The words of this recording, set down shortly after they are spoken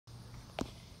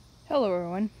Hello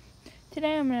everyone.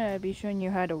 Today I'm going to be showing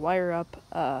you how to wire up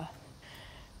a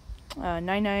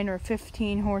 9 or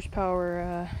 15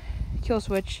 horsepower kill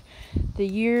switch. The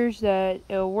years that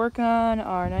it'll work on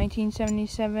are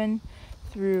 1977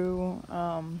 through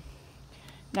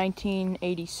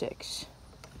 1986.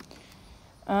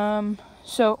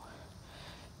 So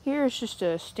here's just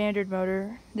a standard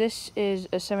motor. This is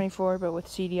a 74 but with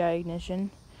CDI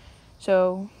ignition.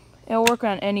 So it'll work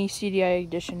on any CDI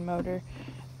ignition motor.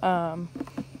 For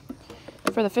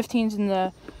the 15s and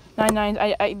the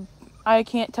 99s, I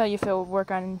can't tell you if it will work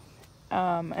on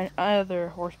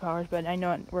other horsepowers, but I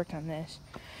know it worked on this.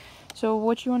 So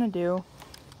what you want to do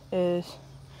is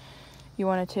you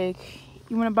want to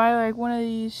buy like one of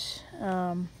these.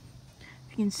 You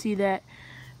can see that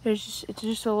it's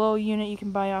just a little unit you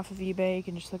can buy off of eBay. You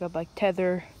can just look up like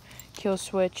tether, kill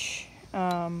switch,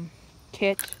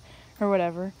 kit, or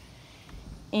whatever.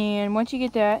 And once you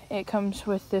get that, it comes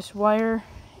with this wire,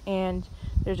 and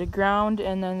there's a ground,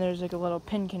 and then there's like a little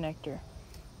pin connector.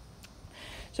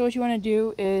 So what you want to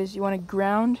do is you want to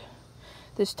ground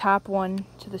this top one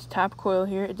to this top coil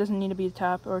here. It doesn't need to be the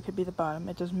top, or it could be the bottom.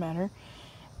 It doesn't matter.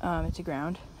 It's a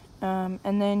ground. And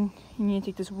then you need to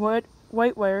take this white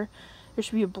wire. There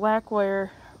should be a black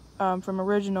wire from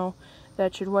original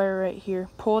that should wire right here.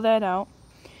 Pull that out,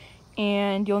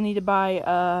 and you'll need to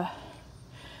buy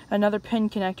another pin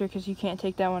connector because you can't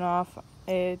take that one off.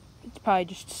 It's probably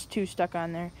just too stuck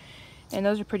on there, and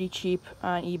those are pretty cheap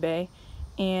on eBay.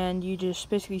 And you just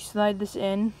basically slide this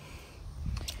in,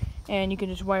 and you can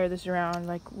just wire this around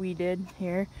like we did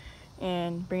here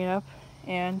and bring it up,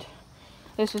 and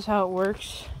this is how it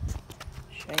works.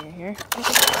 I'll show you here.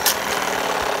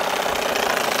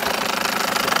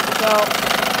 So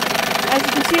as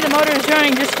you can see, the motor is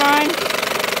running just fine,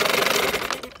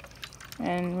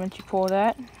 and once you pull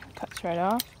that, it cuts right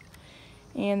off.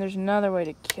 And there's another way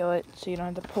to kill it, so you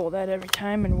don't have to pull that every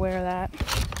time and wear that.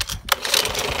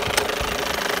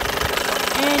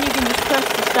 And you can just press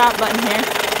the stop button here,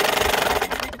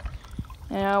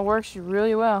 and it works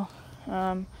really well.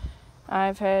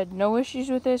 I've had no issues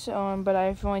with this, but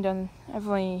I've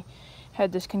only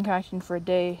had this concoction for a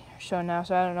day or so now,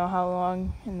 so I don't know how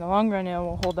long in the long run it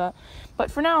will hold up.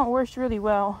 But for now, it works really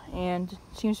well and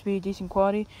seems to be decent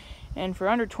quality. And for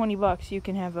under 20 bucks, you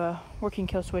can have a working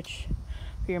kill switch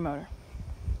for your motor.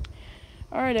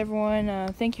 Alright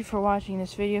everyone, thank you for watching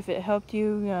this video. If it helped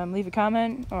you, leave a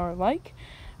comment or like.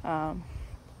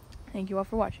 Thank you all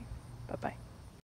for watching. Bye bye.